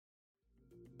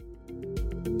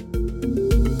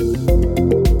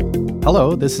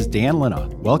Hello, this is Dan Lina.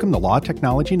 Welcome to Law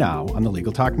Technology Now on the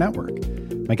Legal Talk Network.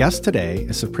 My guest today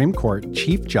is Supreme Court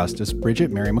Chief Justice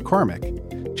Bridget Mary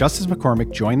McCormick. Justice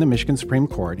McCormick joined the Michigan Supreme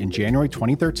Court in January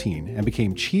 2013 and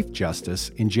became Chief Justice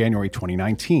in January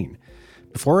 2019.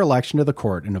 Before her election to the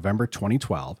court in November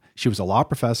 2012, she was a law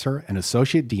professor and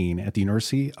associate dean at the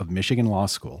University of Michigan Law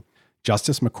School.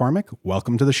 Justice McCormick,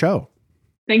 welcome to the show.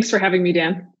 Thanks for having me,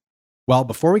 Dan. Well,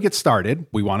 before we get started,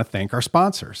 we want to thank our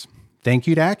sponsors. Thank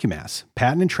you to Acumass,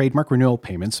 patent and trademark renewal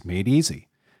payments made easy.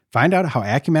 Find out how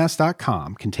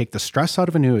Acumass.com can take the stress out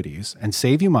of annuities and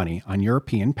save you money on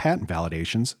European patent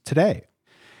validations today.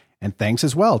 And thanks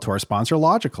as well to our sponsor,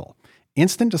 Logical,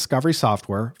 instant discovery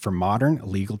software for modern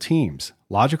legal teams.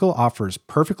 Logical offers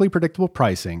perfectly predictable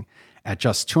pricing at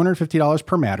just $250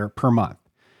 per matter per month.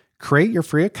 Create your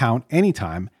free account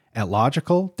anytime at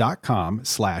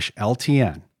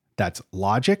logical.com/LTN. That's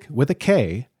logic with a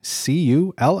K,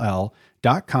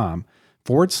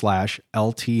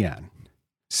 CULL.com/LTN.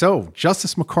 So,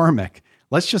 Justice McCormick,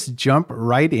 let's just jump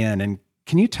right in. And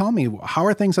can you tell me, how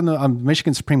are things on the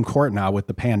Michigan Supreme Court now with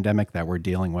the pandemic that we're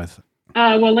dealing with?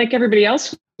 Well, like everybody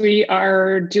else, we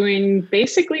are doing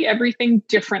basically everything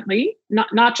differently,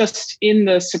 not just in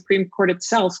the Supreme Court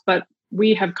itself, but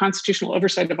we have constitutional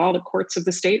oversight of all the courts of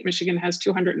the state. Michigan has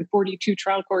 242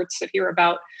 trial courts that hear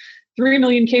about 3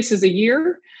 million cases a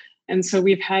year. And so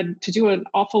we've had to do an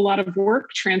awful lot of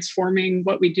work transforming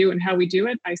what we do and how we do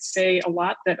it. I say a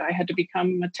lot that I had to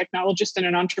become a technologist and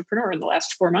an entrepreneur in the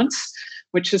last 4 months,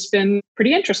 which has been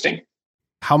pretty interesting.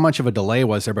 How much of a delay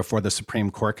was there before the Supreme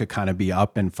Court could kind of be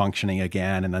up and functioning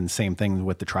again? And then same thing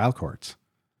with the trial courts.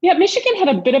 Yeah, Michigan had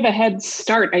a bit of a head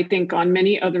start, I think, on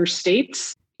many other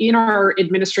states. In our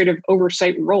administrative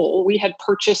oversight role, we had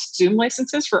purchased Zoom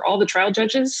licenses for all the trial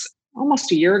judges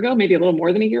almost a year ago, maybe a little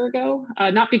more than a year ago,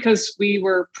 not because we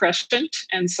were prescient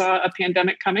and saw a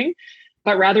pandemic coming,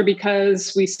 but rather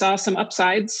because we saw some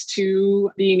upsides to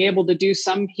being able to do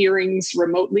some hearings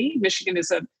remotely. Michigan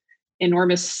is an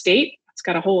enormous state. It's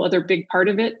got a whole other big part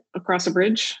of it across a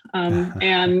bridge.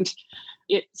 And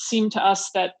it seemed to us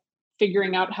that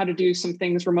figuring out how to do some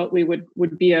things remotely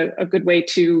would be a good way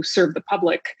to serve the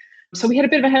public. So we had a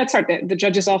bit of a head start. The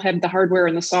judges all had the hardware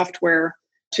and the software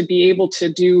to be able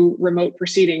to do remote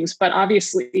proceedings. But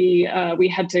obviously, we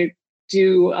had to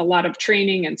do a lot of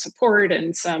training and support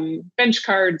and some bench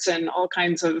cards and all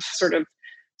kinds of sort of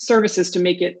services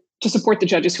to support the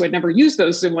judges who had never used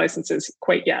those Zoom licenses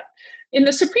quite yet. In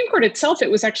the Supreme Court itself, it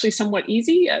was actually somewhat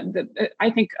easy. I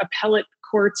think appellate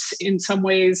courts in some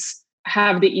ways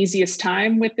have the easiest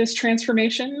time with this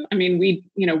transformation. I mean, we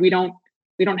don't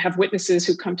have witnesses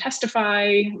who come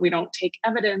testify. We don't take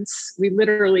evidence. We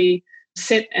literally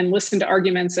sit and listen to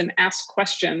arguments and ask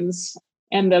questions.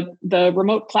 And the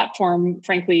remote platform,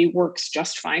 frankly, works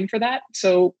just fine for that.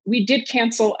 So we did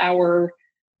cancel our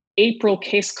April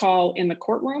case call in the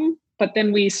courtroom, but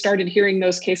then we started hearing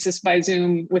those cases by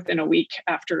Zoom within a week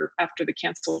after the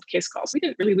canceled case calls. We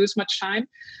didn't really lose much time.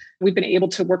 We've been able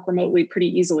to work remotely pretty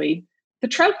easily. The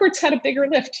trial courts had a bigger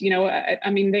lift.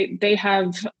 They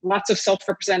have lots of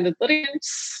self-represented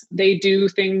litigants. They do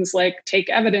things like take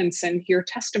evidence and hear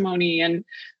testimony, and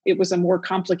it was a more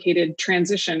complicated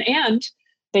transition. And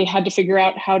they had to figure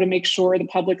out how to make sure the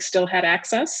public still had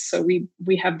access. So we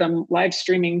have them live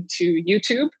streaming to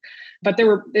YouTube, but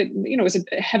it was a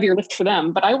heavier lift for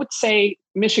them. But I would say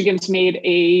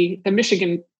the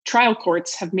Michigan trial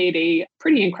courts have made a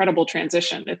pretty incredible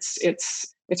transition.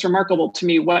 It's remarkable to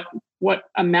me what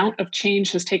amount of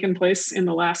change has taken place in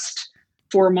the last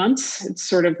 4 months. It's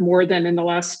sort of more than in the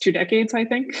last 2 decades, I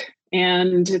think.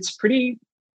 And it's pretty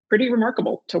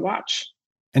remarkable to watch.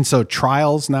 And so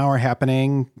trials now are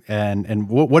happening, and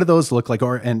what do those look like?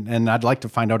 And I'd like to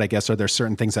find out, I guess, are there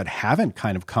certain things that haven't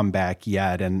kind of come back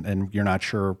yet, and you're not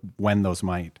sure when those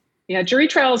might? Yeah, jury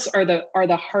trials are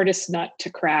the hardest nut to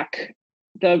crack.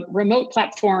 The remote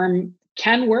platform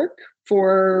can work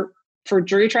for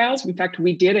jury trials. In fact,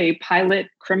 we did a pilot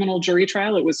criminal jury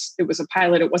trial. It was a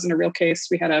pilot. It wasn't a real case.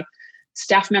 We had a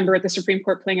staff member at the Supreme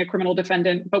Court playing a criminal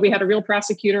defendant, but we had a real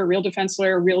prosecutor, a real defense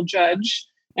lawyer, a real judge,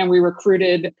 and we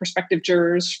recruited prospective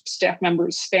jurors, staff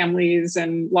members, families,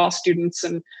 and law students.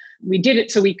 And we did it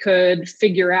so we could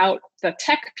figure out the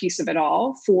tech piece of it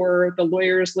all for the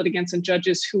lawyers, litigants, and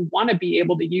judges who want to be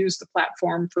able to use the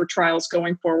platform for trials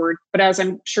going forward. But as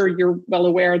I'm sure you're well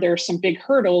aware, there are some big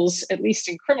hurdles, at least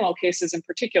in criminal cases in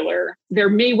particular. There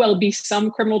may well be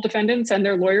some criminal defendants and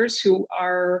their lawyers who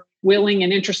are willing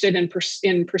and interested in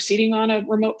proceeding on a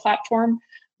remote platform,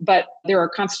 but there are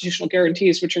constitutional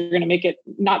guarantees which are going to make it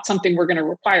not something we're going to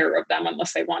require of them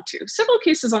unless they want to. Civil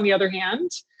cases, on the other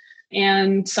hand,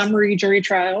 And summary jury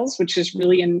trials, which is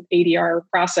really an ADR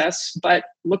process, but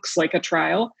looks like a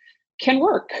trial, can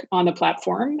work on the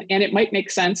platform. And it might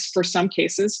make sense for some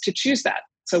cases to choose that.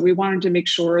 So we wanted to make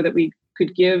sure that we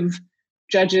could give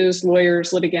judges,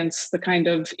 lawyers, litigants the kind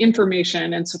of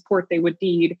information and support they would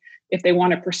need if they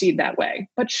want to proceed that way.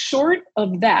 But short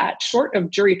of that, short of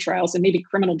jury trials, and maybe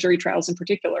criminal jury trials in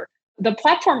particular, the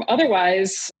platform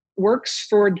otherwise works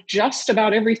for just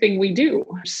about everything we do.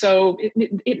 So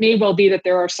it may well be that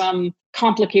there are some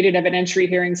complicated evidentiary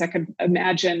hearings. I could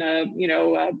imagine a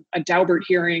Daubert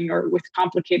hearing or with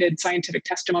complicated scientific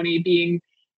testimony being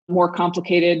more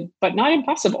complicated, but not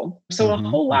impossible. So a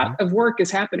whole lot of work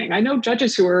is happening. I know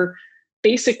judges who are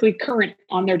basically current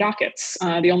on their dockets.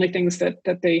 The only things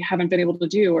that they haven't been able to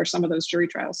do are some of those jury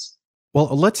trials. Well,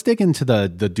 let's dig into the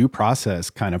due process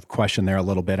kind of question there a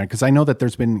little bit, because I know that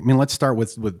there's been, let's start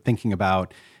with thinking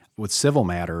about with civil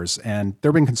matters, and there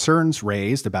have been concerns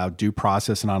raised about due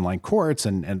process in online courts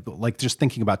and like just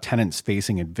thinking about tenants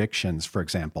facing evictions, for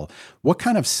example. What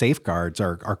kind of safeguards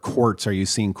are you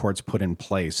seeing courts put in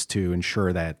place to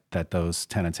ensure that those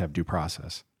tenants have due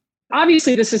process?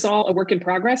 Obviously, this is all a work in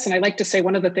progress. And I like to say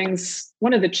one of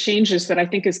the changes that I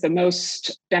think is the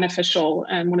most beneficial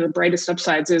and one of the brightest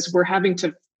upsides is we're having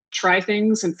to try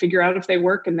things and figure out if they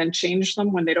work and then change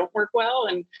them when they don't work well.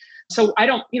 And so I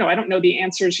don't know the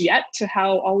answers yet to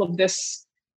how all of this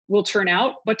will turn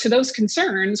out. But to those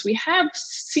concerns, we have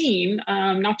seen,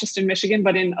 not just in Michigan,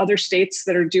 but in other states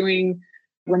that are doing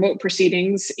remote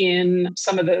proceedings in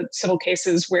some of the civil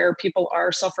cases where people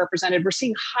are self-represented, we're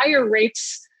seeing higher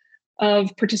rates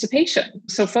of participation.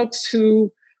 So folks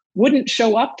who wouldn't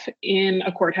show up in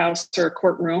a courthouse or a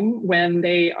courtroom when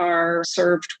they are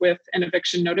served with an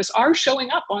eviction notice are showing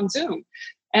up on Zoom.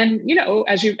 And,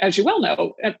 as you well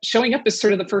know, showing up is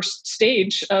sort of the first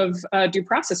stage of due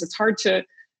process. It's hard to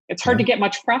get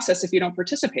much process if you don't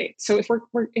participate. So if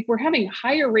we're having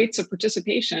higher rates of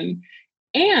participation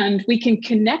and we can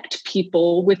connect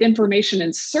people with information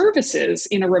and services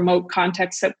in a remote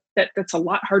context that's a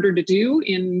lot harder to do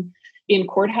in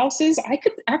courthouses, I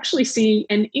could actually see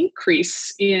an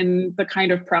increase in the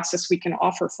kind of process we can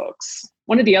offer folks.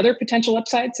 One of the other potential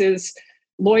upsides is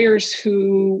lawyers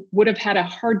who would have had a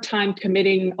hard time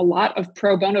committing a lot of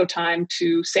pro bono time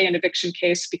to, say, an eviction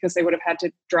case because they would have had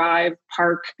to drive,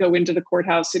 park, go into the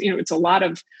courthouse. It's a lot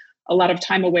of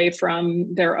time away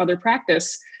from their other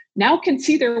practice. Now can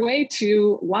see their way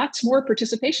to lots more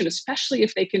participation, especially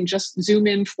if they can just Zoom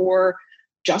in for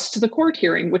just the court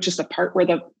hearing, which is the part where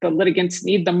the litigants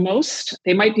need the most.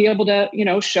 They might be able to,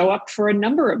 show up for a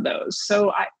number of those.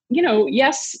 So,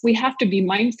 yes, we have to be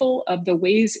mindful of the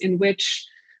ways in which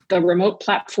the remote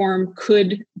platform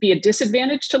could be a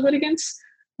disadvantage to litigants.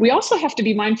 We also have to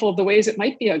be mindful of the ways it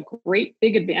might be a great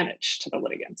big advantage to the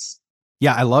litigants.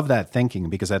 Yeah, I love that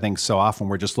thinking, because I think so often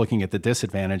we're just looking at the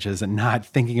disadvantages and not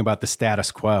thinking about the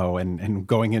status quo and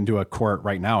going into a court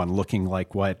right now and looking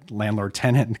like what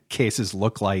landlord-tenant cases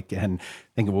look like and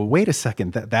thinking, well, wait a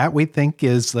second, that we think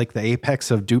is like the apex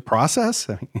of due process?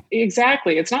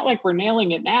 Exactly. It's not like we're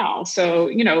nailing it now. So,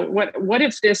 what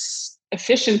if this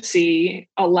efficiency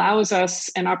allows us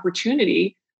an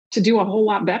opportunity to do a whole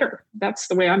lot better? That's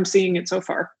the way I'm seeing it so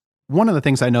far. One of the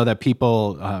things I know that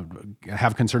people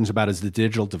have concerns about is the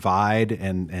digital divide.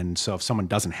 And so if someone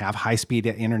doesn't have high-speed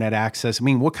internet access,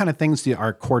 what kind of things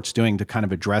are courts doing to kind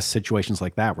of address situations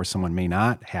like that where someone may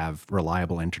not have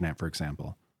reliable internet, for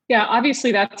example? Yeah,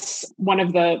 obviously that's one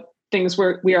of the things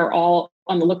where we are all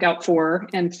on the lookout for,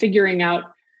 and figuring out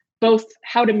both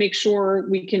how to make sure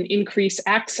we can increase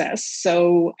access.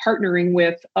 So partnering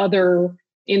with other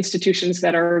institutions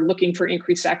that are looking for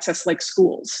increased access, like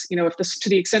schools. To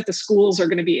the extent the schools are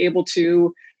going to be able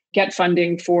to get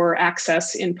funding for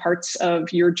access in parts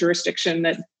of your jurisdiction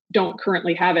that don't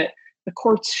currently have it, the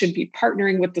courts should be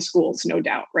partnering with the schools, no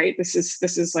doubt, right? This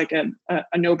is like a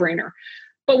no-brainer.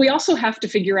 But we also have to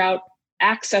figure out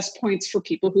access points for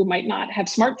people who might not have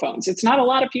smartphones. It's not a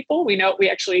lot of people. We know we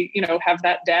actually, have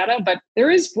that data, but there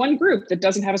is one group that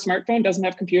doesn't have a smartphone, doesn't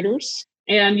have computers.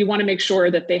 And you want to make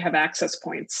sure that they have access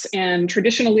points. And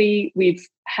traditionally, we've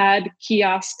had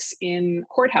kiosks in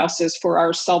courthouses for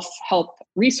our self-help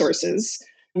resources.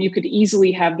 You could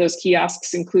easily have those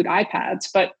kiosks include iPads,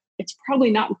 but it's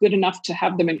probably not good enough to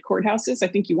have them in courthouses. I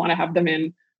think you want to have them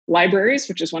in libraries,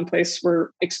 which is one place we're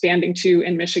expanding to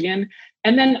in Michigan,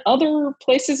 and then other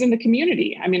places in the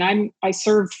community. I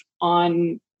serve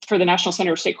for the National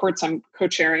Center of State Courts. I'm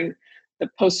co-chairing the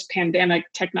post-pandemic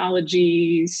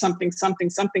technology something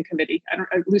committee.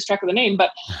 I lose track of the name,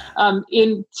 but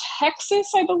in Texas,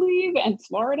 I believe, and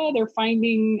Florida, they're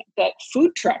finding that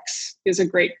food trucks is a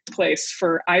great place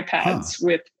for iPads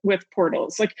with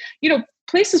portals. Like,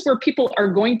 places where people are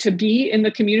going to be in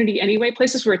the community anyway,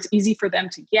 places where it's easy for them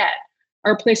to get,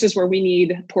 are places where we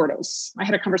need portals. I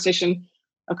had a conversation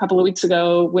a couple of weeks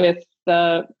ago with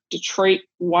the Detroit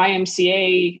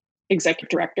YMCA executive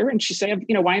director, and she said,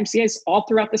 YMCA's all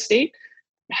throughout the state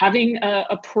having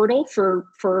a portal for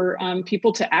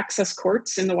people to access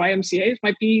courts in the YMCA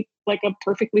might be like a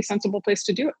perfectly sensible place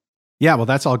to do it. Yeah, well,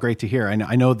 that's all great to hear.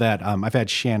 I know that I've had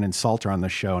Shannon Salter on the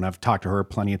show, and I've talked to her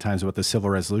plenty of times about the Civil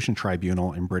Resolution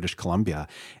Tribunal in British Columbia.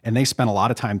 And they spent a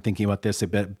lot of time thinking about this.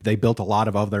 They built a lot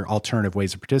of other alternative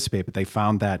ways to participate, but they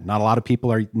found that not a lot of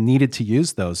people are needed to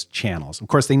use those channels. Of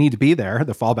course, they need to be there.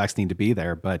 The fallbacks need to be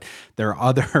there, but there are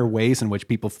other ways in which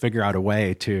people figure out a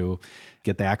way to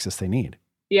get the access they need.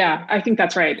 Yeah, I think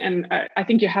that's right. And I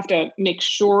think you have to make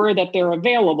sure that they're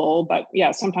available. But yeah,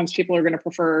 sometimes people are going to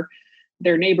prefer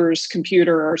their neighbor's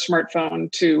computer or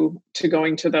smartphone to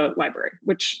going to the library,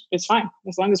 which is fine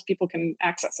as long as people can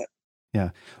access it.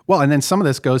 Yeah. Well, and then some of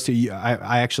this goes to,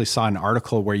 I actually saw an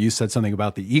article where you said something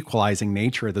about the equalizing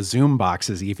nature of the Zoom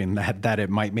boxes, even that it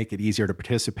might make it easier to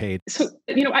participate. So,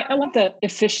 I love the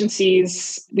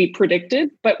efficiencies we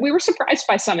predicted, but we were surprised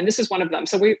by some, and this is one of them.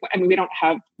 So we don't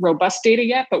have robust data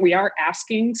yet, but we are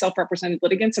asking self-represented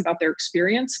litigants about their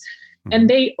experience. Mm-hmm. And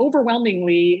they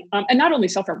overwhelmingly, and not only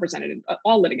self-represented,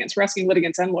 all litigants, we're asking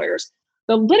litigants and lawyers,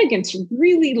 the litigants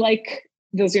really like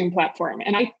the Zoom platform.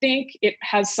 And I think it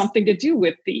has something to do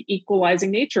with the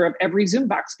equalizing nature of every Zoom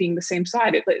box being the same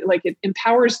side. It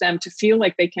empowers them to feel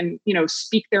like they can,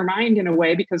 speak their mind in a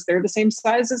way because they're the same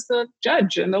size as the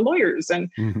judge and the lawyers. And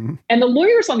mm-hmm. and the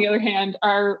lawyers, on the other hand,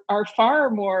 are far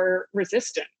more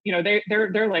resistant.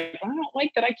 They're like, I don't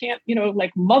like that I can't,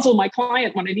 muzzle my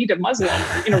client when I need to muzzle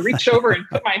him, or, reach over and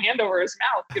put my hand over his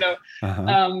mouth,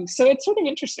 Uh-huh. So it's sort of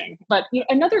interesting. But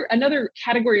another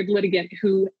category of litigant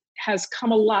who has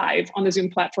come alive on the Zoom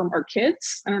platform are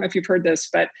kids. I don't know if you've heard this,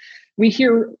 but we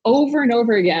hear over and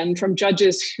over again from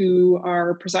judges who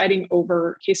are presiding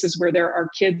over cases where there are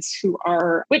kids who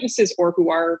are witnesses or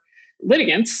who are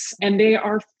litigants, and they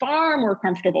are far more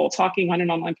comfortable talking on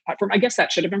an online platform. I guess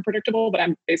that should have been predictable, but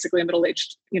I'm basically a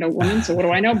middle-aged, woman, so what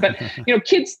do I know? But,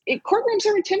 kids, courtrooms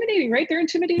are intimidating, right? They're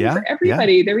intimidating for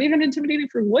everybody. Yeah. They're even intimidating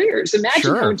for lawyers.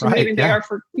 Imagine how intimidating they are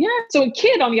for, So a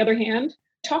kid, on the other hand,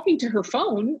 talking to her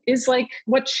phone is like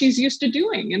what she's used to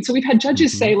doing. And so we've had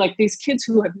judges say, like, these kids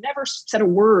who have never said a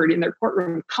word in their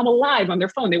courtroom come alive on their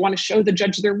phone. They want to show the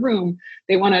judge their room.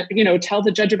 They want to, tell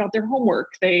the judge about their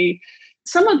homework.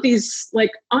 Some of these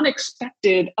like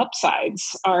unexpected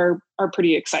upsides are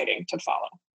pretty exciting to follow.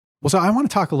 Well, so I want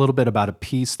to talk a little bit about a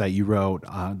piece that you wrote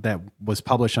that was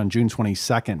published on June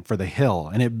 22nd for The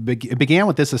Hill. And it began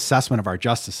with this assessment of our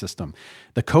justice system.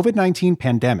 The COVID-19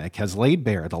 pandemic has laid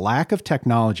bare the lack of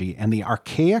technology and the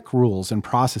archaic rules and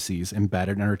processes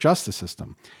embedded in our justice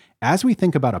system. As we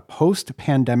think about a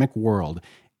post-pandemic world,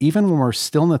 even when we're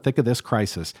still in the thick of this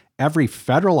crisis, every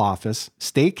federal office,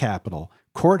 state capitol,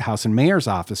 courthouse, and mayor's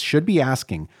office should be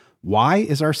asking, why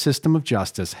is our system of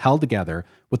justice held together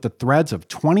with the threads of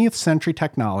 20th century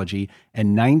technology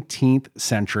and 19th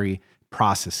century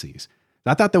processes?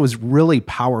 I thought that was really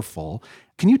powerful.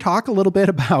 Can you talk a little bit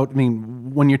about,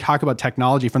 when you talk about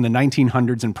technology from the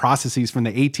 1900s and processes from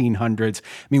the 1800s,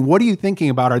 what are you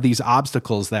thinking about are these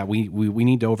obstacles that we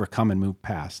need to overcome and move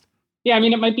past? Yeah,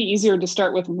 it might be easier to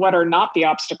start with what are not the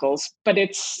obstacles, but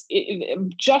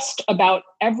just about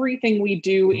everything we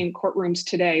do in courtrooms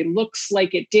today looks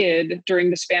like it did during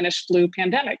the Spanish flu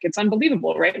pandemic. It's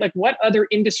unbelievable, right? Like, what other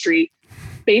industry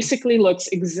basically looks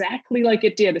exactly like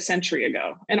it did a century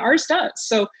ago? And ours does.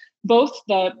 So both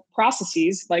the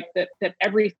processes, like that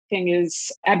everything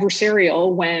is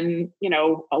adversarial when,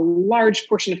 a large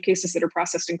portion of cases that are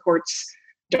processed in courts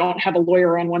don't have a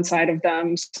lawyer on one side of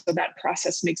them. So that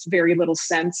process makes very little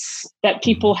sense. That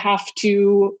people have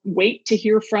to wait to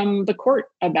hear from the court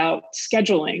about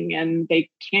scheduling, and they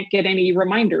can't get any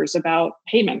reminders about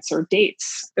payments or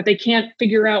dates, that they can't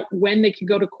figure out when they can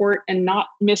go to court and not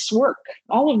miss work.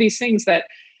 All of these things that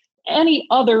any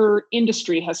other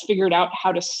industry has figured out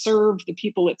how to serve the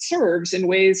people it serves in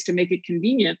ways to make it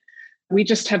convenient. We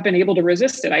just have been able to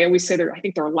resist it. I always say I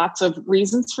think there are lots of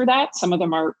reasons for that. Some of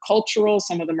them are cultural,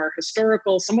 some of them are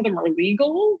historical, some of them are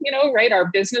legal, right? Our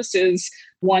business is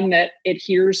one that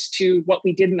adheres to what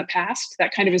we did in the past.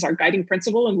 That kind of is our guiding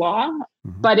principle in law.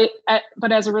 Mm-hmm.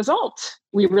 But as a result,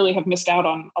 we really have missed out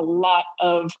on a lot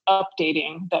of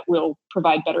updating that will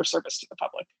provide better service to the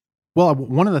public. Well,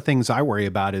 one of the things I worry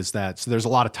about is that so there's a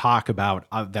lot of talk about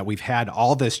that we've had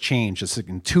all this change. It's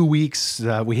in 2 weeks,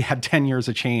 we had 10 years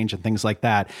of change and things like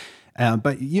that.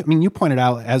 But you pointed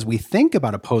out as we think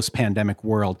about a post-pandemic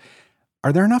world,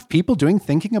 are there enough people doing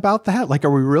thinking about that? Like, are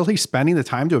we really spending the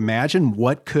time to imagine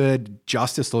what could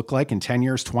justice look like in 10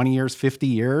 years, 20 years, 50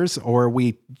 years? Or are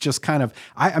we just kind of,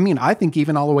 I think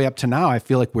even all the way up to now, I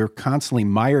feel like we're constantly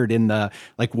mired in the,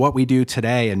 like what we do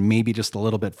today and maybe just a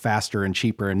little bit faster and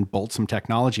cheaper and bolt some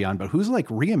technology on, but who's like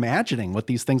reimagining what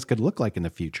these things could look like in the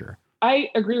future?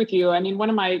 I agree with you. I mean, one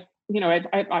of my,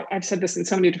 I've said this in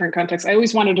so many different contexts. I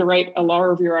always wanted to write a law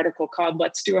review article called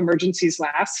 "Let's Do Emergencies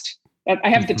Last." I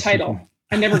have the title.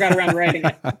 I never got around to writing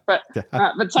it, but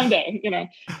someday,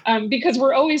 because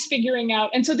we're always figuring out.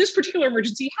 And so this particular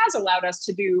emergency has allowed us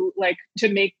to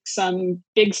make some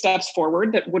big steps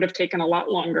forward that would have taken a lot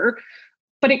longer.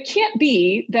 But it can't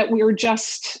be that we're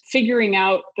just figuring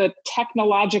out the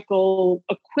technological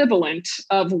equivalent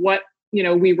of what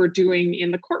we were doing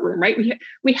in the courtroom, right?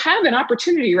 We have an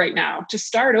opportunity right now to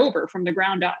start over from the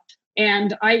ground up.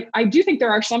 And I do think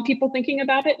there are some people thinking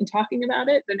about it and talking about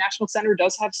it. The National Center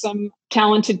does have some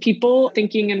talented people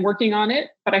thinking and working on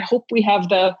it, but I hope we have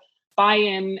the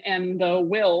buy-in and the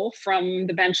will from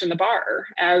the bench and the bar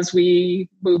as we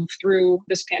move through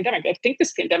this pandemic. I think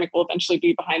this pandemic will eventually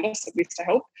be behind us, at least I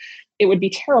hope. It would be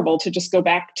terrible to just go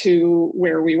back to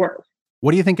where we were.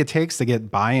 What do you think it takes to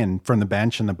get buy-in from the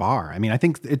bench and the bar? I mean, I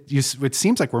think it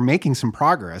seems like we're making some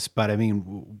progress, but I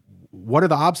mean, what are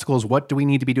the obstacles? What do we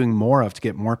need to be doing more of to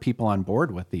get more people on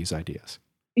board with these ideas?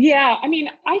 Yeah, I mean,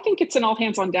 I think it's an all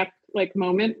hands on deck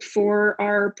moment for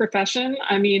our profession.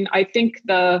 I mean, I think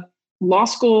the law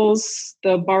schools,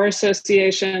 the bar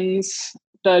associations,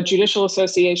 the judicial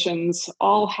associations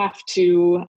all have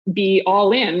to be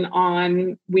all in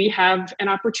on, we have an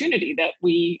opportunity that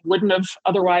we wouldn't have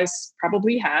otherwise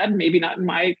probably had, maybe not in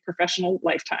my professional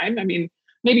lifetime. I mean,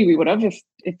 maybe we would have if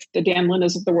the Dan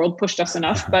Linnas of the world pushed us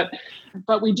enough, but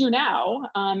we do now.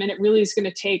 And it really is going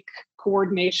to take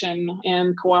coordination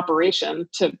and cooperation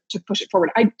to push it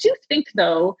forward. I do think,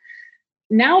 though,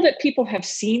 now that people have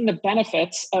seen the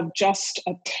benefits of just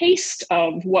a taste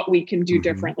of what we can do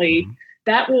differently,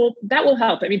 that will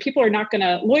help. I mean,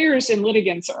 lawyers and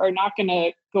litigants are not going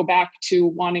to go back to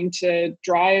wanting to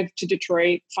drive to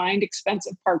Detroit, find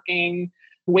expensive parking,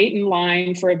 wait in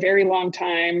line for a very long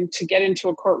time to get into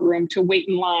a courtroom, to wait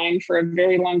in line for a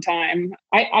very long time.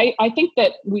 I think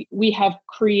that we have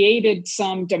created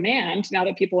some demand now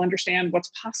that people understand what's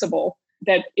possible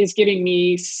that is giving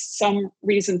me some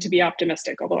reason to be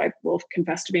optimistic, although I will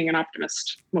confess to being an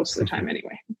optimist most of the time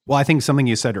anyway. Well, I think something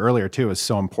you said earlier too is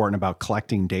so important about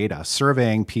collecting data,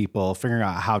 surveying people, figuring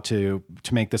out how to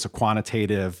make this a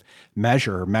quantitative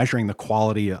measure, measuring the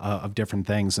quality of different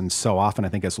things. And so often I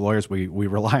think as lawyers, we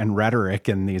rely on rhetoric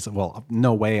and these, well,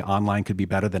 no way online could be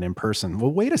better than in person.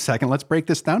 Well, wait a second, let's break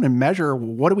this down and measure,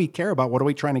 what do we care about? What are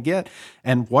we trying to get?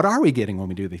 And what are we getting when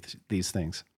we do these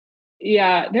things?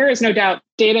 Yeah, there is no doubt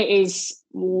data is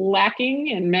lacking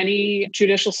in many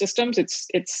judicial systems.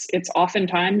 It's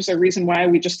oftentimes a reason why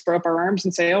we just throw up our arms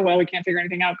and say, oh, well, we can't figure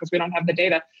anything out because we don't have the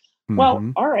data.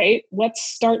 Well, all right, let's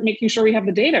start making sure we have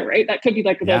the data, right? That could be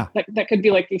like that could be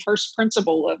like the first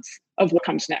principle of what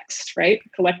comes next, right?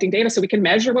 Collecting data so we can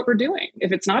measure what we're doing.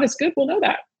 If it's not as good, we'll know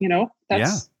that.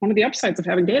 That's one of the upsides of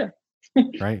having data.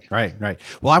 Right.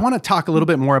 Well, I want to talk a little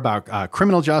bit more about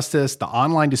criminal justice, the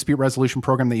online dispute resolution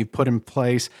program that you've put in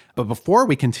place. But before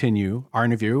we continue our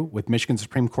interview with Michigan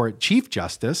Supreme Court Chief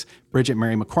Justice Bridget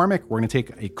Mary McCormick, we're going to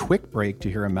take a quick break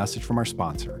to hear a message from our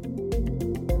sponsor.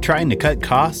 Trying to cut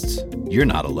costs? You're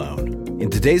not alone. In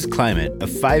today's climate, a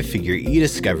 5-figure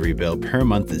e-discovery bill per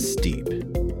month is steep.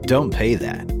 Don't pay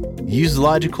that. Use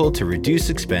Logical to reduce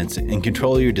expense and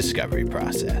control your discovery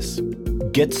process.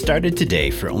 Get started today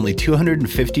for only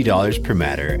 $250 per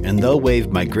matter, and they'll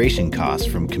waive migration costs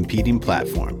from competing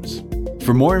platforms.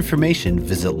 For more information,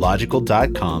 visit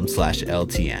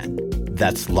logical.com/LTN.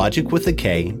 That's logic with a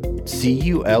K,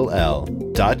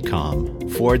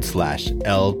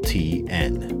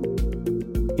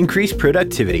 CULL.com/LTN. Increase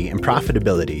productivity and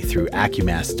profitability through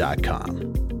Acumass.com.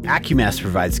 Acumass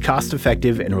provides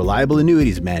cost-effective and reliable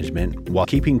annuities management while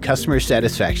keeping customer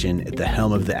satisfaction at the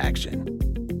helm of the action.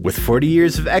 With 40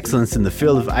 years of excellence in the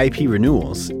field of IP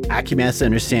renewals, Acumass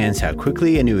understands how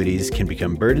quickly annuities can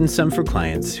become burdensome for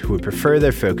clients who would prefer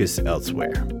their focus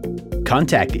elsewhere.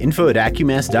 Contact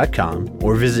info@acumass.com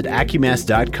or visit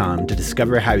acumass.com to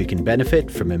discover how you can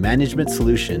benefit from a management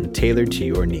solution tailored to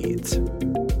your needs.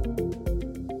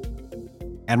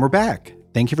 And we're back.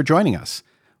 Thank you for joining us.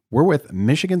 We're with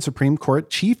Michigan Supreme Court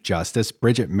Chief Justice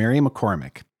Bridget Mary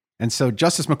McCormick. And so,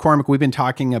 Justice McCormick, we've been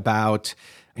talking about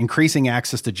increasing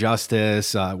access to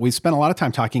justice. We've spent a lot of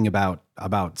time talking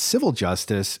about civil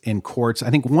justice in courts. I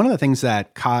think one of the things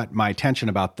that caught my attention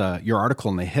about your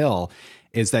article in The Hill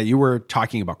is that you were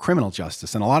talking about criminal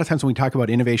justice. And a lot of times when we talk about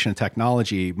innovation and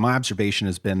technology, my observation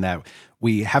has been that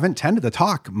we haven't tended to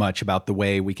talk much about the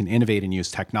way we can innovate and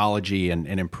use technology and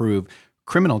improve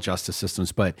criminal justice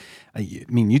systems. But I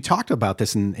mean, you talked about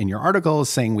this in your article,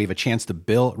 saying we have a chance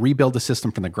to rebuild the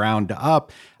system from the ground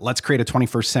up. Let's create a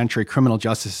 21st century criminal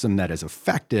justice system that is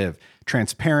effective,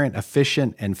 transparent,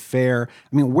 efficient, and fair.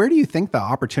 I mean, where do you think the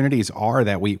opportunities are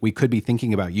that we could be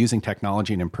thinking about using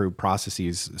technology and improved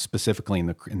processes, specifically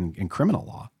in criminal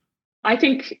law? I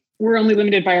think we're only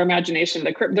limited by our imagination.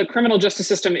 The criminal justice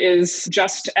system is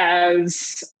just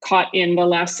as caught in the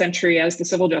last century as the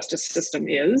civil justice system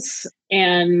is.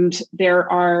 And there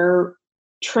are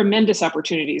tremendous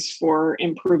opportunities for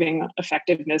improving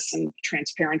effectiveness and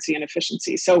transparency and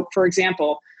efficiency. So, for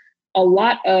example, a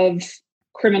lot of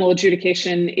criminal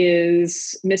adjudication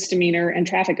is misdemeanor and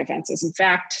traffic offenses. In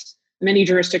fact, many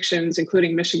jurisdictions,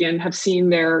 including Michigan, have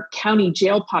seen their county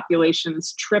jail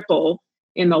populations triple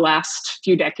in the last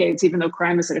few decades, even though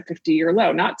crime is at a 50-year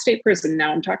low. Not state prison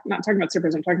now. I'm not talking about state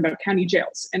prison. I'm talking about county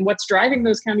jails. And what's driving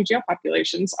those county jail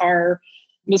populations are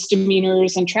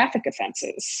misdemeanors and traffic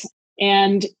offenses.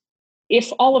 And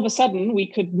if all of a sudden we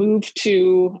could move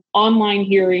to online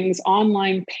hearings,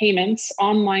 online payments,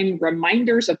 online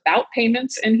reminders about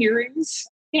payments and hearings,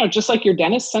 just like your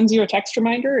dentist sends you a text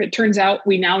reminder, it turns out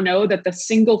we now know that the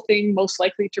single thing most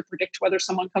likely to predict whether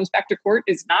someone comes back to court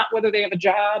is not whether they have a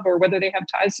job or whether they have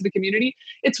ties to the community.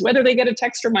 It's whether they get a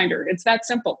text reminder. It's that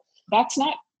simple. That's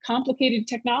not complicated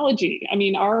technology. I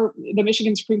mean, the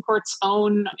Michigan Supreme Court's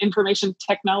own information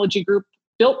technology group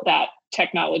built that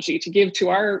technology to give to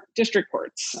our district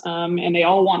courts, and they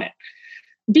all want it.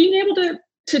 Being able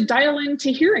to dial into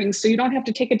hearings so you don't have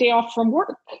to take a day off from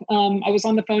work. I was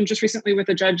on the phone just recently with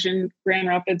a judge in Grand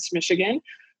Rapids, Michigan,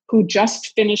 who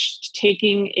just finished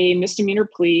taking a misdemeanor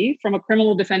plea from a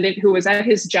criminal defendant who was at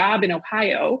his job in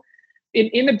Ohio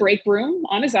in the break room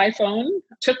on his iPhone,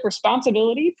 took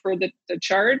responsibility for the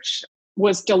charge,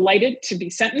 was delighted to be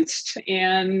sentenced,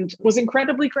 and was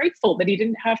incredibly grateful that he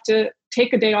didn't have to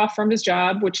take a day off from his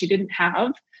job, which he didn't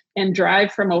have, and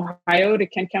drive from Ohio to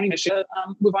Kent County, Michigan,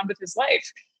 move on with his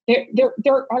life.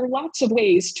 There are lots of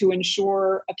ways to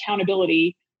ensure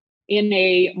accountability in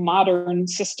a modern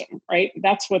system, right?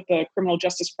 That's what the criminal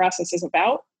justice process is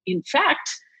about. In fact,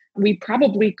 we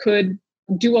probably could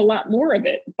do a lot more of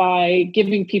it by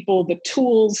giving people the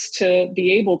tools to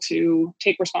be able to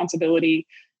take responsibility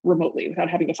remotely without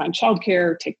having to find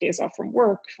childcare, take days off from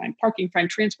work, find parking, find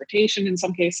transportation in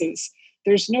some cases.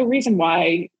 There's no reason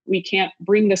why we can't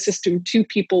bring the system to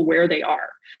people where they are.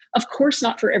 Of course,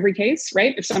 not for every case,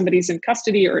 right? If somebody's in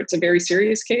custody or it's a very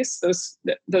serious case,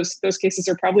 those cases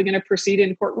are probably going to proceed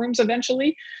in courtrooms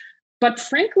eventually. But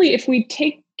frankly, if we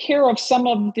take care of some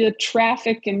of the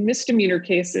traffic and misdemeanor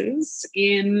cases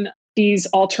in these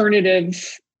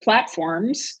alternative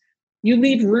platforms, you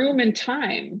leave room and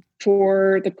time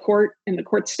for the court and the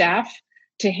court staff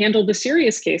to handle the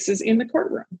serious cases in the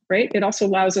courtroom, right? It also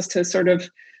allows us to sort of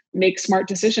make smart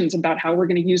decisions about how we're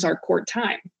going to use our court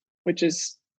time, which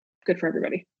is good for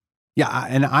everybody. Yeah,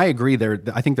 and I agree there.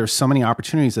 I think there's so many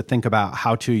opportunities to think about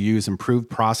how to use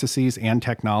improved processes and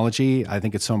technology. I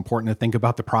think it's so important to think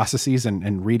about the processes and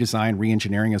redesign,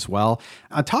 re-engineering as well.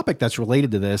 A topic that's related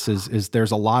to this is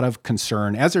there's a lot of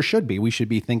concern, as there should be. We should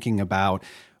be thinking about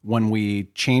when we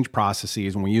change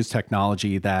processes, when we use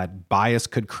technology, that bias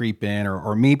could creep in,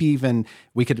 or maybe even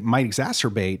might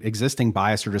exacerbate existing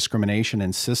bias or discrimination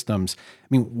in systems. I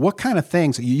mean, what kind of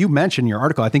things you mentioned in your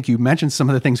article? I think you mentioned some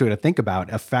of the things we got to think about.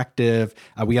 Effective.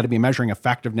 We got to be measuring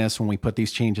effectiveness when we put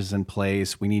these changes in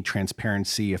place. We need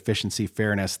transparency, efficiency,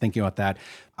 fairness. Thinking about that.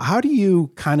 How do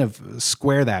you kind of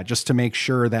square that, just to make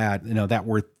sure that that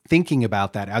we're thinking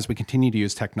about that as we continue to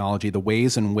use technology, the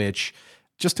ways in which,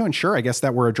 just to ensure, I guess,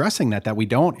 that we're addressing that we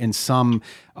don't in some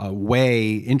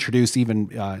way introduce even,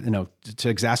 to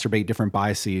exacerbate different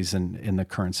biases in the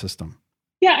current system?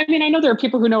 Yeah, I mean, I know there are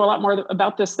people who know a lot more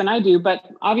about this than I do, but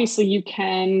obviously you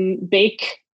can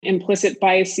bake implicit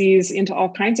biases into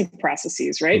all kinds of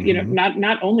processes, right? Mm-hmm.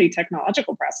 Not only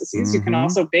technological processes, Mm-hmm. you can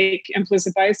also bake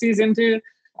implicit biases into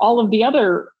all of the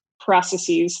other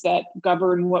processes that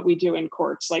govern what we do in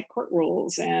courts, like court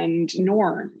rules and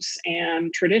norms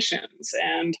and traditions.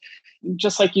 And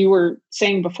just like you were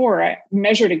saying before,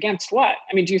 measured against what?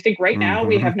 I mean, do you think right now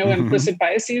we have no implicit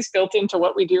biases built into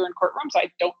what we do in courtrooms? I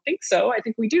don't think so. I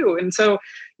think we do. And so,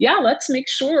 yeah, let's make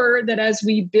sure that as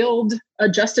we build a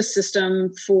justice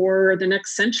system for the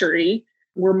next century,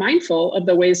 we're mindful of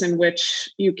the ways in which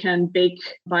you can bake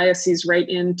biases right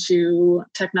into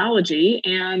technology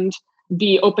and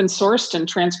be open sourced and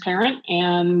transparent.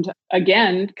 And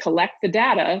again, collect the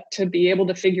data to be able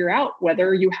to figure out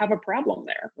whether you have a problem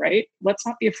there, right? Let's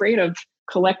not be afraid of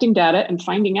collecting data and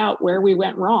finding out where we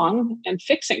went wrong and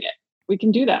fixing it. We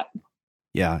can do that.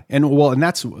 Yeah. And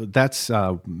that's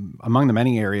among the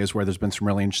many areas where there's been some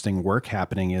really interesting work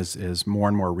happening is more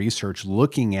and more research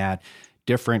looking at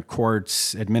different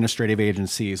courts, administrative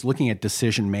agencies, looking at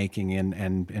decision making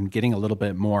and getting a little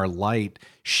bit more light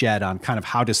shed on kind of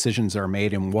how decisions are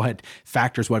made and what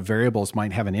factors, what variables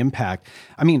might have an impact.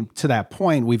 I mean, to that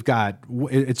point,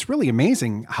 it's really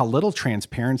amazing how little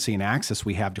transparency and access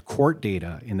we have to court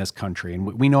data in this country. And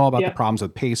we know about the problems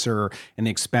with PACER and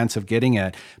the expense of getting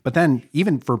it. But then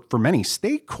even for many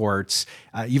state courts,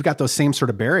 you've got those same sort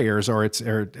of barriers, or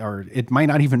it might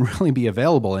not even really be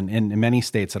available in many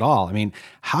states at all. I mean,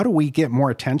 how do we get more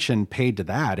attention paid to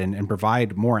that and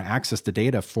provide more access to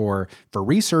data for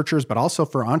researchers, but also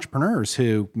for entrepreneurs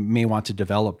who may want to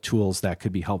develop tools that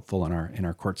could be helpful in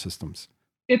our court systems?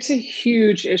 It's a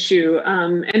huge issue.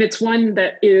 And it's one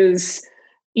that is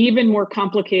even more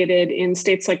complicated in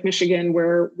states like Michigan,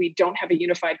 where we don't have a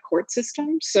unified court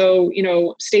system. So,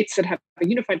 states that have a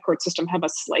unified court system have a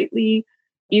slightly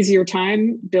easier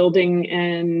time building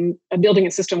a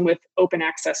system with open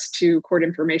access to court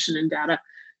information and data.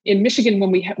 In Michigan,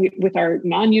 when with our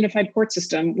non-unified court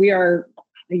system, we are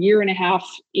a year and a half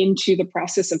into the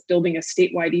process of building a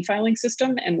statewide e-filing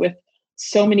system, and with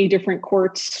so many different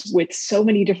courts, with so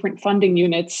many different funding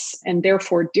units, and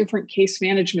therefore different case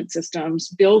management systems,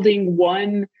 building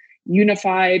one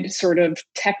unified sort of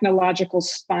technological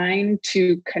spine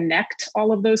to connect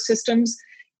all of those systems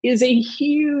is a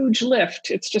huge lift.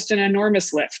 It's just an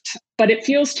enormous lift. But it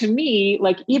feels to me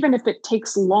like even if it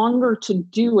takes longer to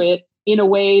do it in a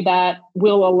way that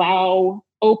will allow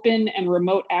open and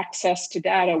remote access to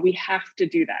data, we have to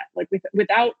do that. Like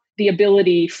without the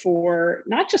ability for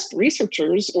not just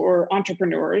researchers or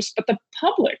entrepreneurs, but the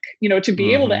public, to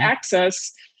be able to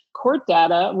access court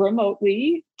data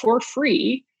remotely for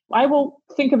free, I will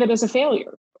think of it as a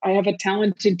failure. I have a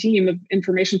talented team of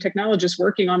information technologists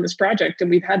working on this project, and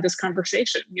we've had this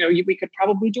conversation. We could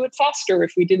probably do it faster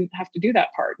if we didn't have to do that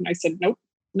part. And I said, nope,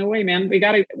 no way, man. We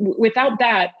got to, without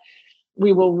that,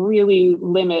 we will really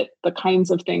limit the kinds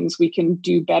of things we can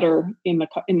do better in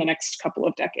the next couple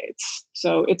of decades.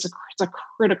 So it's a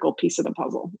critical piece of the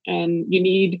puzzle, and you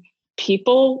need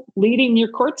people leading your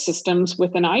court systems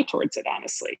with an eye towards it.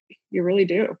 Honestly, you really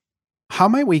do. How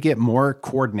might we get more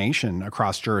coordination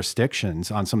across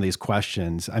jurisdictions on some of these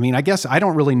questions? I mean, I guess I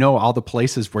don't really know all the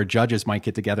places where judges might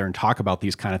get together and talk about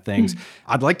these kind of things.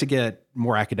 I'd like to get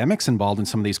more academics involved in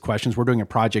some of these questions. We're doing a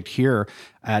project here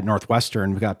at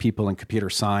Northwestern. We've got people in computer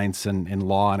science and in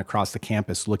law and across the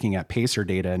campus looking at PACER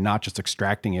data and not just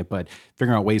extracting it, but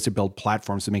figuring out ways to build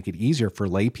platforms to make it easier for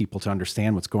lay people to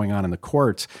understand what's going on in the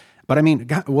courts. But I mean,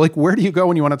 like, where do you go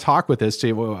when you want to talk with this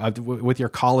with your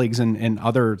colleagues in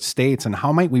other states? And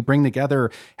how might we bring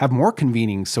together, have more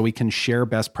convenings so we can share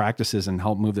best practices and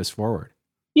help move this forward?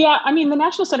 Yeah, I mean, the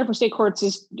National Center for State Courts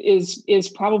is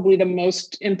probably the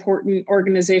most important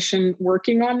organization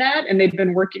working on that, and they've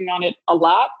been working on it a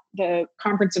lot. The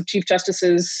Conference of Chief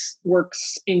Justices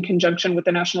works in conjunction with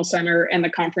the National Center and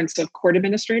the Conference of Court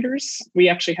Administrators. We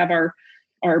actually have our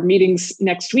meetings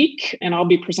next week, and I'll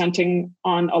be presenting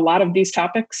on a lot of these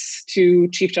topics to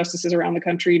chief justices around the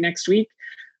country next week.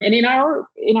 And in our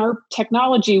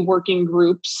technology working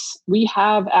groups, we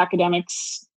have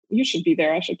academics. You should be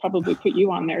there. I should probably put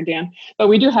you on there, Dan. But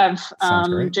we do have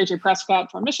JJ Prescott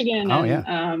from Michigan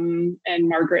and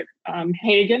Margaret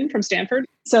Hagan from Stanford.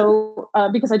 So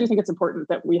because I do think it's important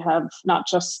that we have not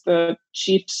just the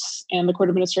chiefs and the court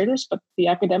administrators, but the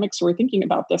academics who are thinking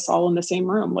about this all in the same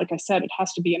room. Like I said, it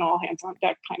has to be an all hands on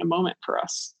deck kind of moment for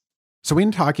us. So we've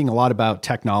been talking a lot about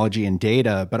technology and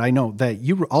data, but I know that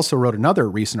you also wrote another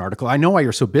recent article. I know why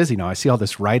you're so busy now. I see all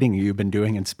this writing you've been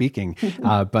doing and speaking.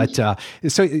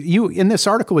 So you, in this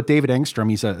article with David Engstrom,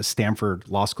 he's a Stanford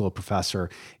Law School professor,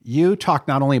 you talk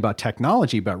not only about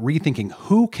technology, but rethinking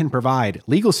who can provide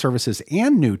legal services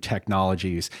and new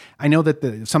technologies. I know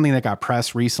that something that got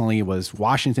press recently was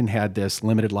Washington had this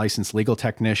limited license legal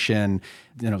technician,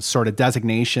 sort of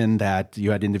designation that you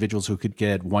had individuals who could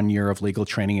get 1 year of legal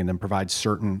training and then provide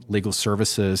certain legal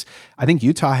services. I think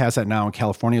Utah has that now and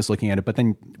California is looking at it, but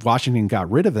then Washington got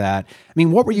rid of that. I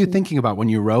mean, what were you thinking about when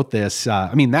you wrote this?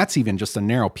 I mean, that's even just a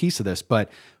narrow piece of this, but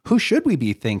who should we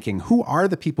be thinking? Who are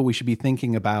the people we should be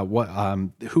thinking about?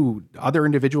 Who other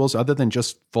individuals other than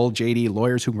just full JD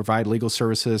lawyers who provide legal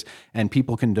services and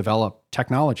people can develop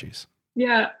technologies?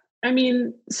 Yeah. I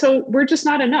mean, so we're just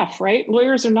not enough, right?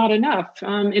 Lawyers are not enough.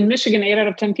 In Michigan, 8 out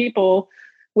of 10 people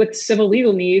with civil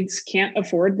legal needs can't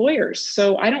afford lawyers.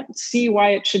 So I don't see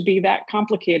why it should be that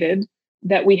complicated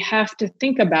that we have to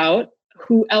think about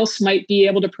who else might be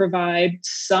able to provide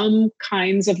some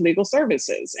kinds of legal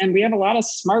services. And we have a lot of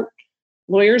smart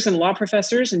lawyers and law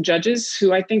professors and judges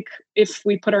who I think, if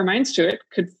we put our minds to it,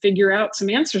 could figure out some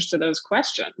answers to those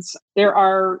questions. There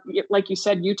are, like you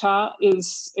said, Utah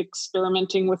is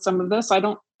experimenting with some of this. I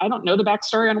don't know the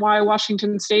backstory on why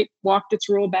Washington State walked its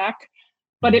rule back,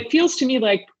 but it feels to me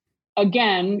like,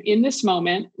 again, in this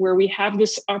moment where we have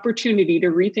this opportunity to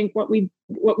rethink what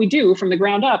we do from the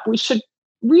ground up, we should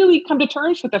really come to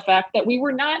terms with the fact that we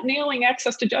were not nailing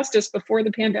access to justice before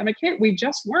the pandemic hit. We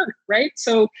just weren't, right?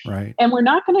 So, right. And we're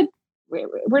not going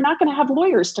to have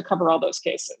lawyers to cover all those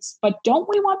cases. But don't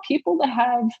we want people to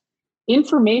have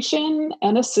information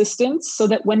and assistance so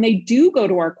that when they do go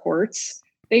to our courts,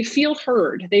 they feel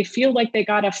heard, they feel like they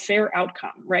got a fair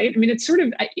outcome, right? I mean, it's sort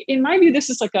of, in my view,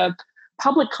 this is like a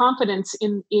public confidence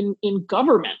in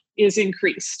government is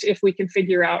increased if we can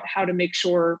figure out how to make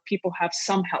sure people have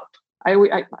some help. I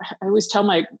always tell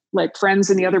my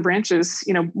friends in the other branches,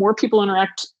 more people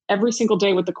interact every single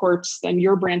day with the courts than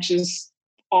your branches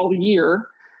all year.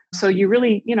 So you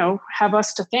really, have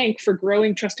us to thank for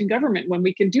growing trust in government when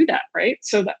we can do that, right?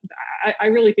 So I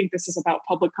really think this is about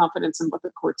public confidence in what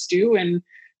the courts do, and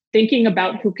thinking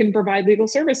about who can provide legal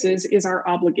services is our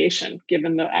obligation,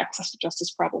 given the access to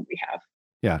justice problem we have.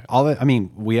 Yeah.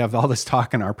 We have all this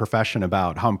talk in our profession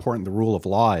about how important the rule of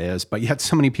law is, but yet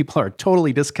so many people are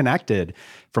totally disconnected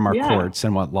from our courts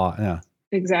and what law. Yeah.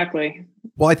 Exactly.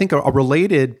 Well, I think a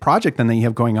related project then that you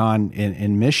have going on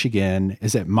in Michigan,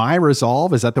 is it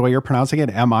MyResolve? Is that the way you're pronouncing it?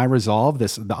 MyResolve,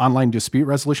 the online dispute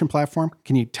resolution platform.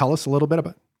 Can you tell us a little bit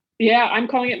about it? Yeah, I'm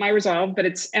calling it MyResolve, but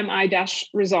it's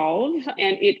MI-Resolve.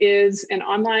 And it is an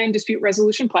online dispute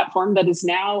resolution platform that is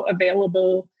now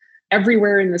available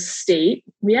everywhere in the state.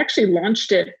 We actually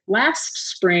launched it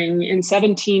last spring in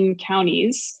 17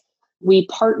 counties. We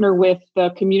partner with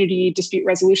the community dispute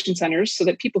resolution centers so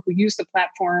that people who use the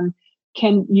platform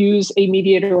can use a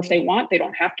mediator if they want. They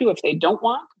don't have to. If they don't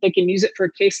want, they can use it for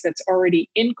a case that's already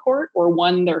in court or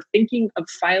one they're thinking of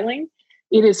filing.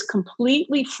 It is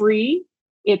completely free.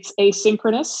 It's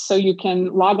asynchronous, so you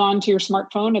can log on to your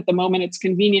smartphone at the moment it's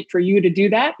convenient for you to do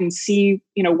that and see,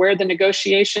 where the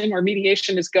negotiation or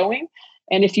mediation is going.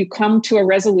 And if you come to a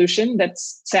resolution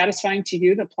that's satisfying to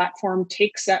you, the platform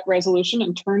takes that resolution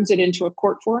and turns it into a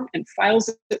court form and files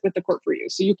it with the court for you.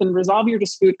 So you can resolve your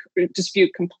dispute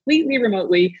completely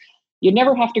remotely. You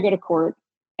never have to go to court,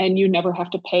 and you never have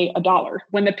to pay $1.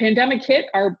 When the pandemic hit,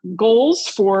 our goals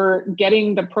for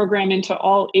getting the program into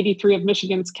all 83 of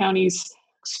Michigan's counties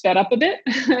sped up a bit.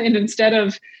 And instead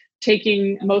of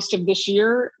taking most of this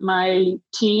year, my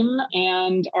team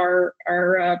and our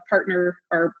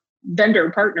vendor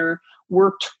partner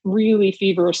worked really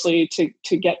feverishly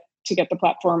to get the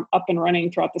platform up and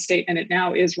running throughout the state. And it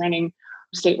now is running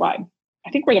statewide. I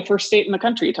think we're the first state in the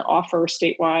country to offer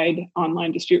statewide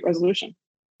online dispute resolution.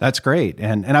 That's great.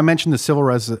 And I mentioned the Civil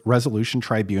Resolution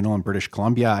Tribunal in British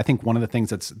Columbia. I think one of the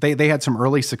things they had some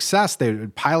early success. They were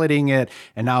piloting it,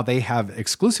 and now they have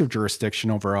exclusive jurisdiction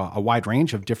over a wide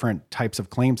range of different types of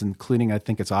claims, including, I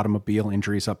think it's automobile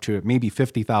injuries up to maybe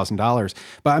 $50,000.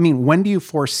 But when do you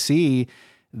foresee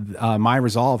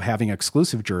MyResolve having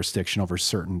exclusive jurisdiction over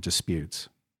certain disputes?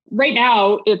 Right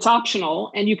now, it's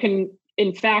optional, and you can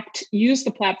in fact, use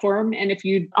the platform. And if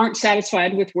you aren't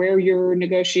satisfied with where your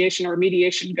negotiation or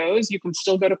mediation goes, you can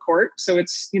still go to court. So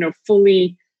it's,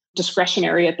 fully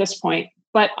discretionary at this point.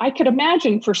 But I could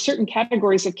imagine for certain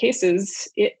categories of cases,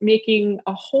 it making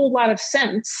a whole lot of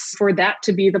sense for that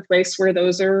to be the place where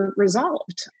those are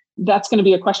resolved. That's going to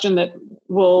be a question that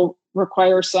will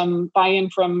require some buy-in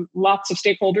from lots of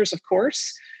stakeholders, of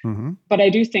course. Mm-hmm. But I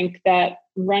do think that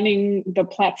running the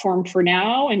platform for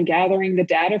now and gathering the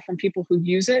data from people who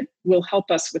use it will help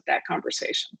us with that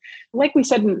conversation. Like we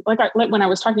said, when I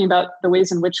was talking about the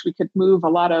ways in which we could move a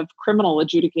lot of criminal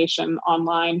adjudication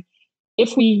online,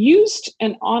 if we used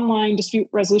an online dispute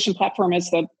resolution platform as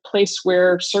the place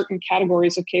where certain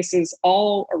categories of cases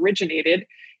all originated,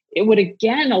 it would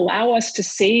again allow us to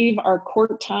save our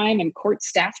court time and court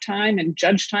staff time and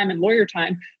judge time and lawyer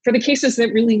time for the cases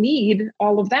that really need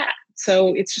all of that.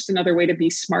 So it's just another way to be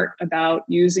smart about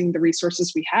using the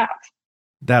resources we have.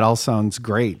 That all sounds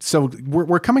great. So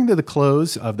we're coming to the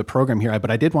close of the program here,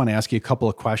 but I did want to ask you a couple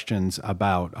of questions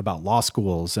about law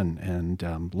schools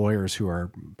and lawyers who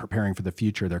are preparing for the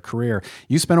future of their career.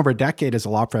 You spent over a decade as a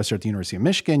law professor at the University of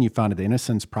Michigan. You founded the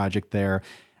Innocence Project there.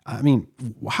 I mean,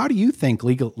 how do you think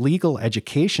legal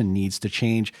education needs to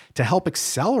change to help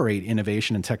accelerate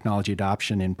innovation and technology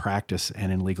adoption in practice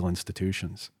and in legal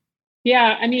institutions?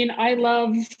 Yeah, I mean, I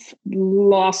love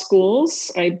law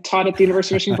schools. I taught at the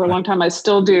University of Michigan for a long time. I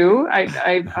still do.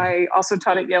 I also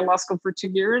taught at Yale Law School for 2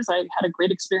 years. I had a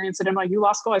great experience at NYU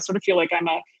Law School. I sort of feel like I'm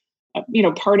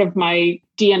part of my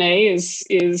DNA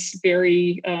is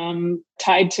very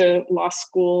tied to law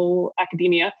school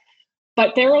academia.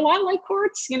 But they're a lot like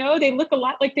courts. They look a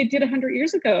lot like they did 100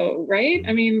 years ago, right?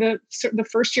 I mean, the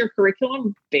first year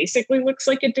curriculum basically looks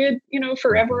like it did,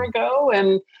 forever ago.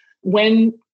 And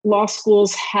when law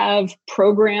schools have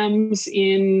programs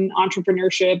in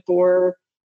entrepreneurship or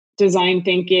design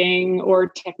thinking or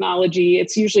technology,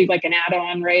 it's usually like an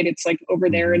add-on, right? It's like over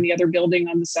there in the other building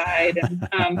on the side.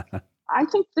 And I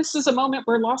think this is a moment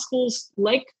where law schools,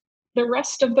 like the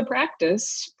rest of the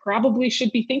practice, probably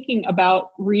should be thinking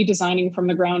about redesigning from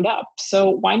the ground up.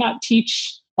 So why not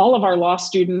teach all of our law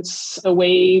students the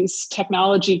ways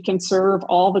technology can serve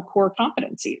all the core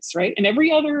competencies, right? In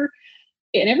every other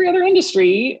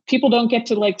industry, people don't get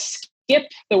to skip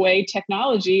the way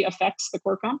technology affects the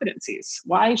core competencies.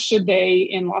 Why should they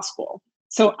in law school?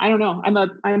 So I don't know.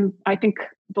 I think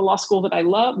the law schools that I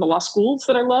love,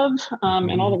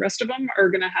 and all the rest of them are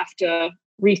going to have to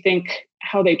rethink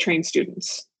how they train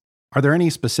students. Are there any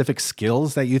specific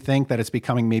skills that you think that it's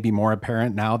becoming maybe more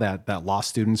apparent now that law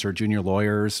students or junior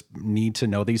lawyers need to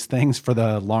know these things for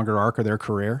the longer arc of their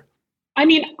career? I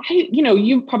mean,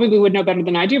 you probably would know better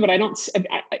than I do, but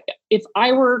if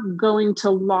I were going to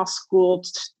law school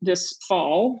this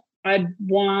fall, I'd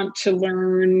want to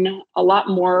learn a lot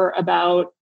more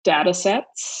about data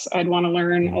sets. I'd want to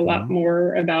learn a lot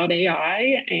more about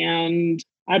AI, and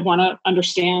I'd want to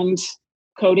understand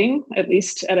coding, at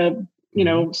least at a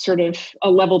sort of a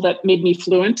level that made me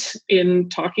fluent in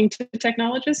talking to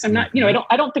technologists. I'm not,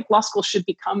 I don't think law school should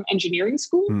become engineering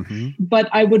school, but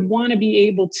I would want to be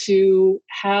able to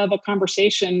have a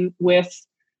conversation with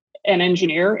an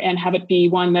engineer and have it be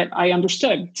one that I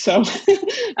understood. So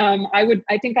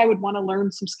I think I would want to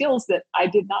learn some skills that I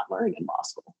did not learn in law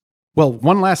school. Well,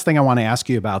 one last thing I want to ask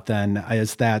you about then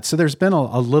is that, so there's been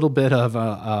a little bit of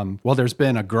there's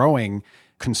been a growing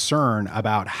concern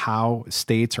about how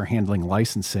states are handling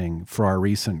licensing for our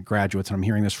recent graduates. And I'm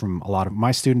hearing this from a lot of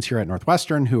my students here at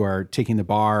Northwestern who are taking the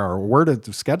bar or were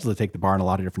scheduled to take the bar in a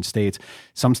lot of different states.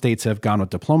 Some states have gone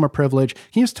with diploma privilege.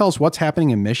 Can you just tell us what's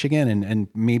happening in Michigan? And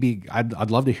maybe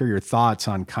I'd love to hear your thoughts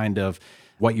on kind of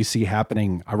what you see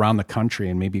happening around the country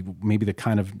and maybe the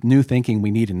kind of new thinking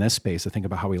we need in this space to think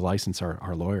about how we license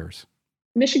our lawyers.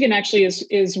 Michigan actually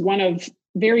is one of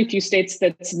very few states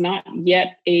that's not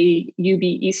yet a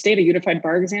UBE state, a Unified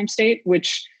Bar Exam state,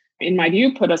 which in my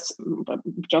view put us,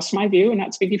 just my view, and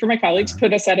not speaking for my colleagues,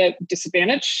 put us at a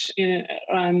disadvantage and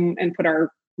put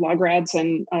our law grads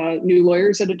and new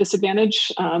lawyers at a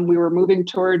disadvantage. We were moving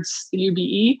towards the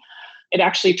UBE. It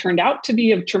actually turned out to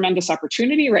be a tremendous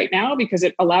opportunity right now because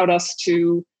it allowed us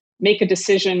to make a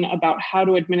decision about how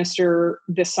to administer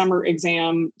this summer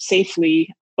exam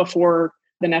safely before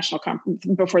the national conference,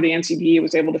 before the NCBE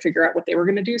was able to figure out what they were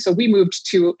going to do. So we moved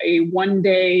to a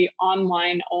one-day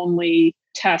online only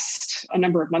test a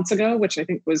number of months ago, which I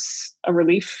think was a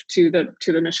relief to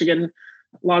the Michigan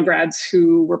law grads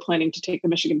who were planning to take the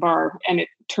Michigan bar. And it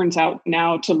turns out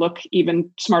now to look even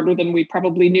smarter than we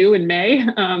probably knew in May,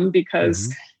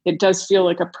 because it does feel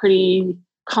like a pretty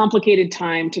complicated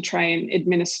time to try and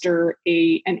administer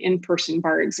an in-person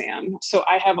bar exam. So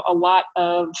I have a lot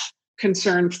of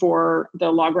concern for the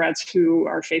law grads who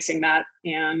are facing that.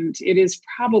 And it is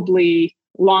probably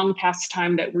long past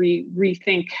time that we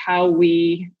rethink how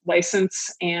we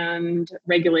license and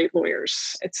regulate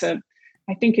lawyers.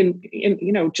 I think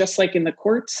in just like in the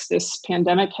courts, this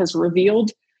pandemic has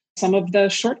revealed some of the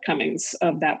shortcomings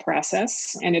of that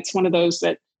process. And it's one of those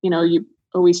that, you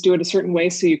always do it a certain way.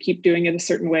 So you keep doing it a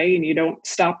certain way and you don't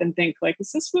stop and think like,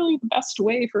 is this really the best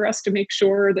way for us to make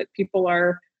sure that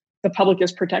the public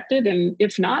is protected? And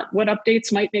if not, what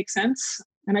updates might make sense?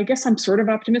 And I guess I'm sort of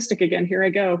optimistic again. Here I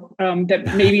go.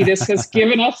 That maybe this has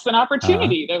given us an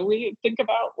opportunity that we think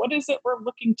about what is it we're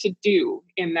looking to do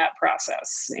in that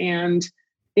process? And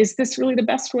is this really the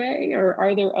best way, or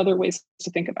are there other ways to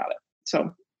think about it?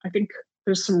 So I think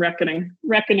there's some reckoning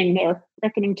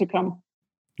to come.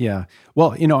 Yeah.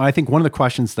 Well, I think one of the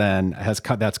questions then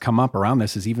that's come up around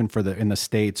this is even in the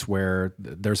states where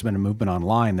there's been a movement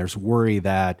online, there's worry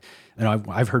that,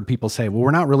 I've heard people say, well, we're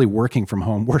not really working from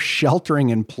home. We're sheltering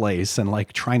in place and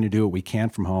like trying to do what we can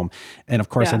from home. And of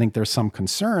course, I think there's some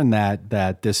concern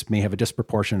that this may have a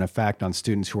disproportionate effect on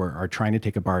students who are trying to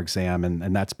take a bar exam.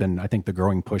 And that's been, I think, the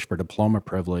growing push for diploma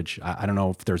privilege. I don't know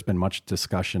if there's been much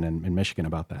discussion in Michigan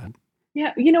about that.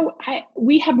 Yeah,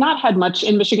 we have not had much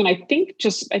in Michigan. I think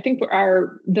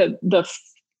the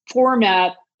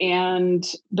format and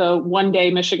the one-day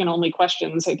Michigan only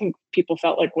questions, I think people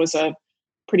felt like was a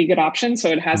pretty good option. So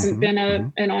it hasn't been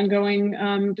an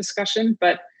ongoing discussion,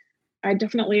 but I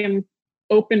definitely am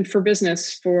open for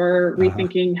business for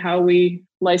rethinking how we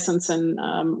license and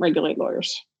regulate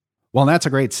lawyers. Well, and that's a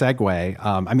great segue.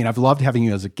 I've loved having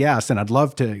you as a guest, and I'd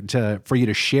love for you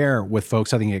to share with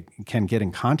folks. I think it can get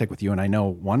in contact with you. And I know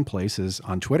one place is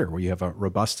on Twitter where you have a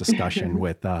robust discussion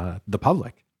with the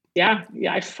public. Yeah.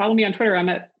 Follow me on Twitter. I'm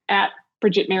at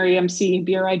Bridget Mary MC,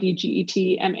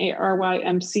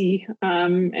 BridgetMaryMC.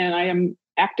 And I am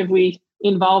actively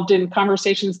involved in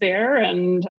conversations there.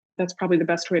 And that's probably the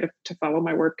best way to follow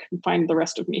my work and find the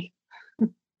rest of me.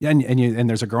 Yeah, and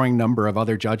there's a growing number of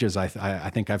other judges I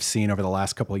think I've seen over the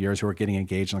last couple of years who are getting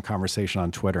engaged in the conversation on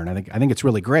Twitter, and I think it's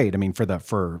really great. I mean,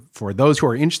 for those who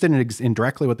are interested in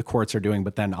directly what the courts are doing,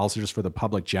 but then also just for the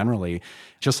public generally,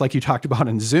 just like you talked about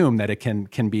in Zoom, that it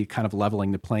can be kind of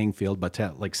leveling the playing field, but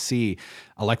to see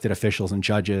elected officials and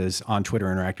judges on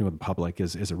Twitter interacting with the public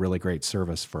is a really great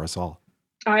service for us all.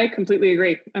 I completely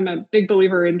agree. I'm a big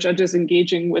believer in judges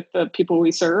engaging with the people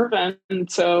we serve,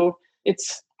 and so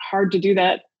it's hard to do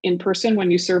that in person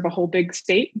when you serve a whole big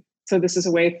state. So this is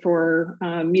a way for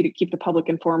me to keep the public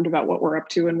informed about what we're up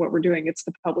to and what we're doing. It's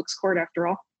the public's court after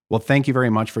all. Well, thank you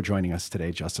very much for joining us today,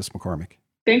 Justice McCormick.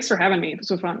 Thanks for having me. This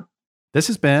was fun. This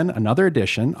has been another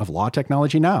edition of Law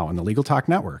Technology Now on the Legal Talk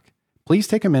Network. Please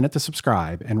take a minute to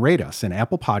subscribe and rate us in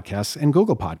Apple Podcasts and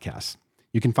Google Podcasts.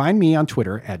 You can find me on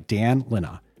Twitter at Dan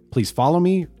Linna. Please follow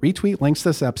me, retweet links to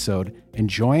this episode, and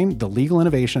join the legal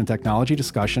innovation and technology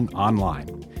discussion online.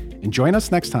 And join us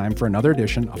next time for another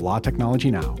edition of Law Technology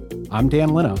Now. I'm Dan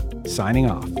Linna, signing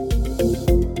off.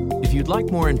 If you'd like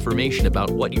more information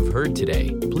about what you've heard today,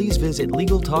 please visit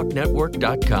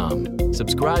LegalTalkNetwork.com.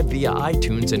 Subscribe via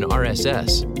iTunes and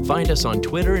RSS. Find us on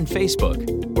Twitter and Facebook,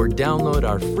 or download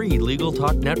our free Legal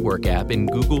Talk Network app in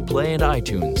Google Play and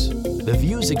iTunes. The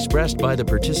views expressed by the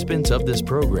participants of this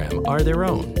program are their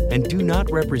own and do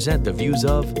not represent the views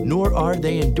of, nor are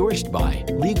they endorsed by,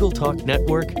 Legal Talk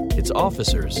Network, its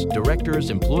officers,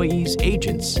 directors, employees,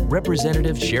 agents,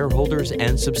 representatives, shareholders,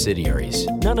 and subsidiaries.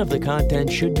 None of the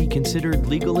content should be considered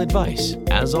legal advice.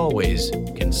 As always,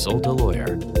 consult a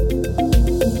lawyer.